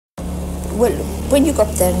Well, when you go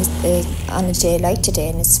up there on a day like today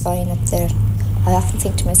and it's fine up there, I often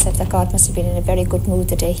think to myself that God must have been in a very good mood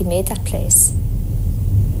the day he made that place.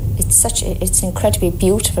 It's an incredibly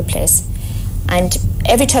beautiful place. And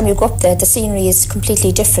every time you go up there, the scenery is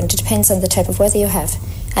completely different. It depends on the type of weather you have.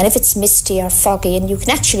 And if it's misty or foggy, and you can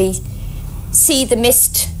actually see the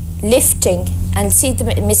mist lifting and see the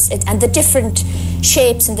mist and the different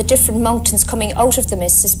shapes and the different mountains coming out of the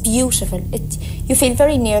mist is beautiful. You feel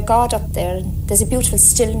very near God up there. And there's a beautiful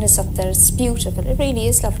stillness up there. It's beautiful. It really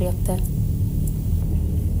is lovely up there.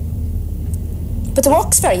 But the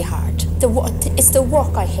work's very hard. It's the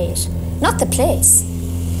work I hate, not the place.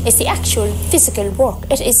 It's the actual physical work.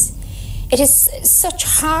 It is such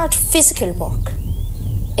hard physical work.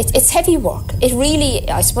 It's heavy work. It really,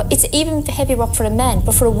 I suppose, it's even heavy work for a man,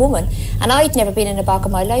 but for a woman. And I'd never been in a bog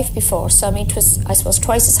in my life before, so I mean, it was, I suppose,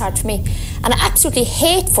 twice as hard for me. And I absolutely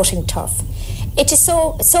hate footing turf. It is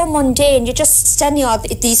so mundane. You're just standing on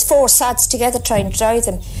these four sods together trying to drive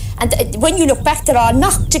them. And when you look back, they're all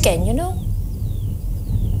knocked again, you know?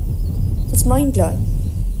 It's mind-blowing.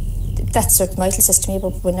 That's what Michael says to me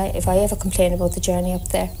about if I ever complain about the journey up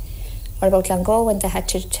there, or about Lango when they had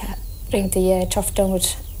to bring the turf down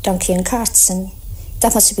with donkey and carts, and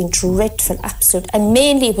that must have been dreadful, absolute. And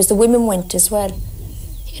mainly it was the women went as well,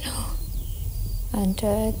 you know. And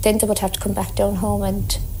then they would have to come back down home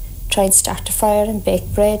and try and start a fire and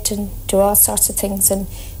bake bread and do all sorts of things and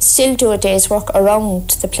still do a day's work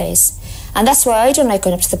around the place. And that's why I don't like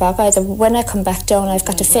going up to the bog either. When I come back down, I've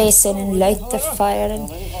got to face in and light the fire, and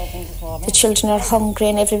the children are hungry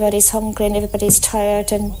and everybody's hungry and everybody's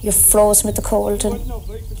tired and you're frozen with the cold.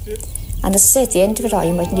 And as I say, at the end of it all,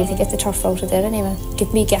 you mightn't even get the turf out of there anyway.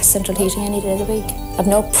 Give me gas central heating any day of the week. I've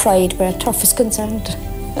no pride where turf is concerned.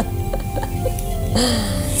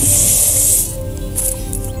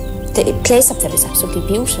 The place up there is absolutely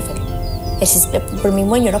beautiful. It is, I mean,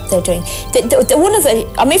 when you're up there doing...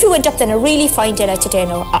 if you went up there on a really fine day like today,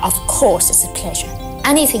 no, of course it's a pleasure.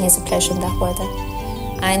 Anything is a pleasure in that weather.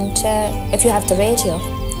 And if you have the radio,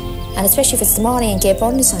 and especially if it's the morning and Gay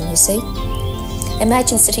Byrne is on, you see.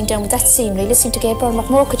 Imagine sitting down with that scenery, listening to Gay Byrne. What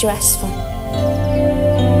more could you ask for?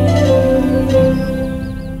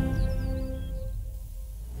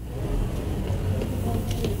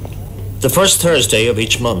 The first Thursday of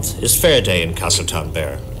each month is Fair Day in Castletown,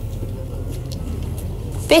 Beara.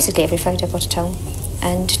 Basically every Friday I go to town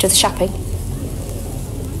and do the shopping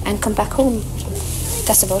and come back home.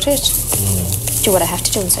 That's about it. Do what I have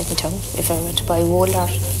to do inside the town. If I were to buy wool or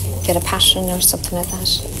get a pattern or something like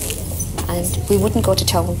that. And we wouldn't go to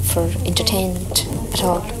town for entertainment at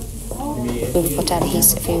all. We would go to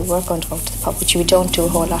Allihies if we were going to go to the pub, which we don't do a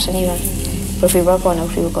whole lot anyway. But if we were going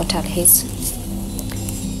out, we would go to Allihies.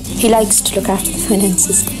 He likes to look after the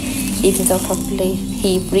finances, even though probably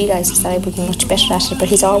he realises that I would be much better at it, but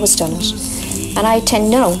he's always done it. And I tend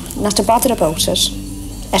now not to bother about it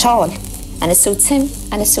at all. And it suits him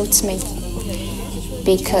and it suits me.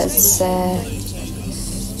 Because,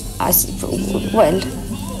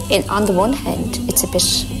 on the one hand, it's a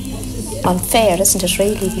bit unfair, isn't it,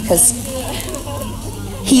 really? Because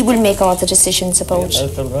he will make all the decisions about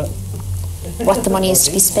what the money is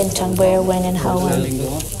to be spent on, where, when and how, and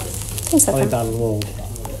things like that.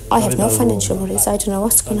 I have no financial worries. I don't know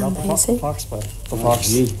what's going on there, you see. The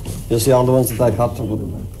fox. You see all the ones that I got,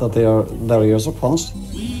 that their ears are punched.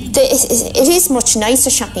 It is much nicer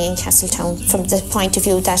shopping in Castletown from the point of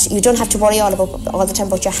view that you don't have to worry all the time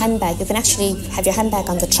about your handbag. You can actually have your handbag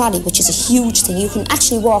on the trolley, which is a huge thing. You can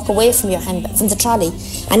actually walk away from your handbag, from the trolley,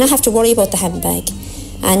 and not have to worry about the handbag.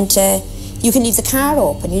 And you can leave the car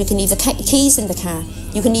open. You can leave the keys in the car.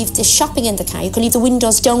 You can leave the shopping in the car. You can leave the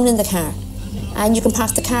windows down in the car, and you can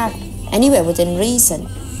park the car anywhere within reason,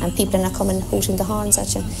 and people are not coming hooting the horns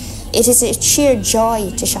at you. It is a sheer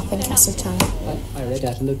joy to shop in Castletown. I read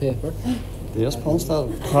that in the paper. Yes, punch that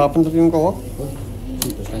happened if you can go up.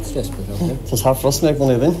 That's desperate, okay? It's hard for us to make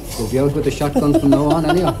money then. We'll be out with the shotgun from now on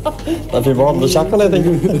anyway. If you bought the shotgun, I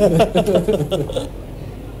think.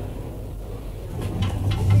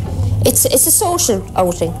 It's a social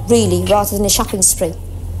outing, really, rather than a shopping spree.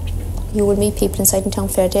 You will meet people inside in town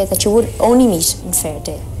Fair Day that you would only meet in Fair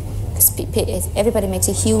Day. Because everybody makes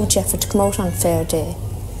a huge effort to come out on Fair Day,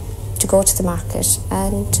 to go to the market,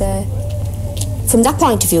 and from that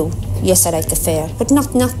point of view, yes, I like the fair, but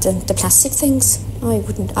not the plastic things. I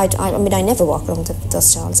wouldn't. I mean, I never walk around those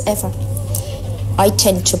stalls ever. I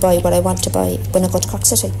tend to buy what I want to buy when I go to Cork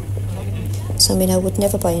City. So I mean, I would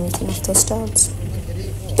never buy anything off those stalls.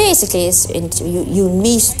 Basically, you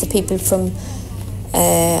meet the people from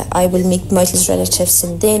I will meet Michael's relatives,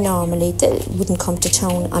 and they wouldn't come to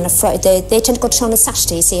town on a Friday. They tend to go to town on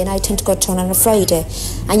Saturday, you see, and I tend to go to town on a Friday.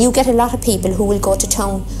 And you get a lot of people who will go to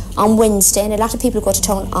town on Wednesday, and a lot of people go to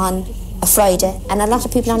town on a Friday, and a lot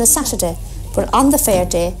of people on a Saturday. But on the fair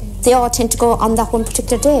day, they all tend to go on that one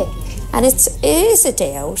particular day. And it is a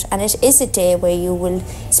day out, and it is a day where you will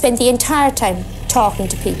spend the entire time talking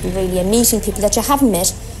to people, really, and meeting people that you haven't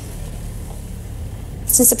met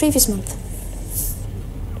since the previous month.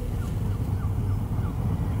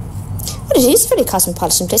 But it is a very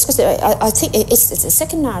cosmopolitan place, because I think it's the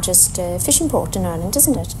second largest fishing port in Ireland,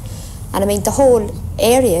 isn't it? And I mean, the whole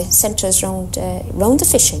area centres around the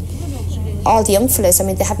fishing. All the young fellas, I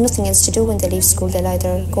mean, they have nothing else to do when they leave school. They'll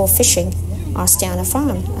either go fishing or stay on a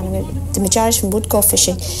farm. And I mean, the majority of them would go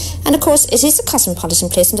fishing. And of course, it is a cosmopolitan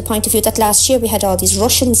place from the point of view that last year we had all these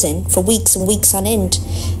Russians in for weeks and weeks on end.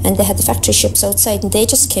 And they had the factory ships outside, and they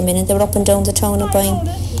just came in and they were up and down the town and buying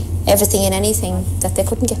everything and anything that they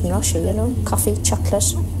couldn't get in Russia, you know, coffee,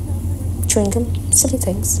 chocolate, chewing gum, silly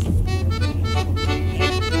things.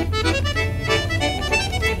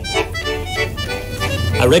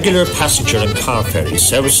 A regular passenger and car ferry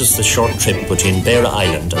services the short trip between Beara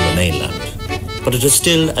Island and the mainland, but it is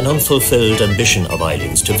still an unfulfilled ambition of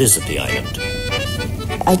Eileen's to visit the island.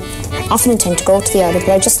 I often intend to go to the island,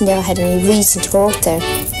 but I just never had any reason to go out there.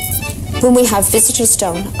 When we have visitors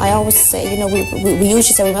down, I always say, you know, we usually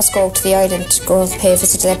say we must go to the island, go pay a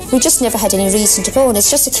visit to them. We just never had any reason to go, and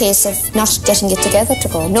it's just a case of not getting it together to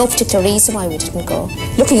go. No particular reason why we didn't go.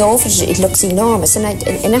 Looking over it, it looks enormous, and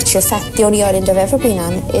in actual fact, the only island I've ever been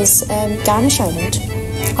on is Garnish Island.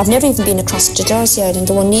 I've never even been across to Jersey Island,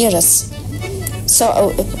 the one near us.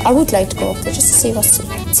 So I would like to go up there just to see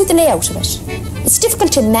the layout of it. It's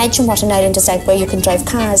difficult to imagine what an island is like, where you can drive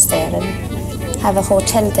cars there and have a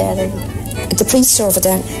hotel there. And the priest over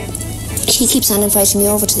there, he keeps on inviting me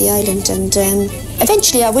over to the island, and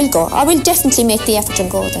eventually I will go. I will definitely make the effort and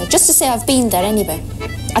go there, just to say I've been there anyway.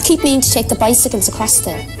 I keep meaning to take the bicycles across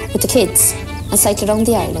there with the kids and cycle around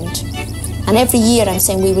the island. And every year I'm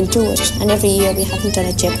saying we will do it, and every year we haven't done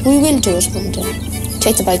it yet. We will do it one day.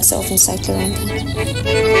 Take the bikes off and cycle around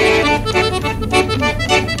there.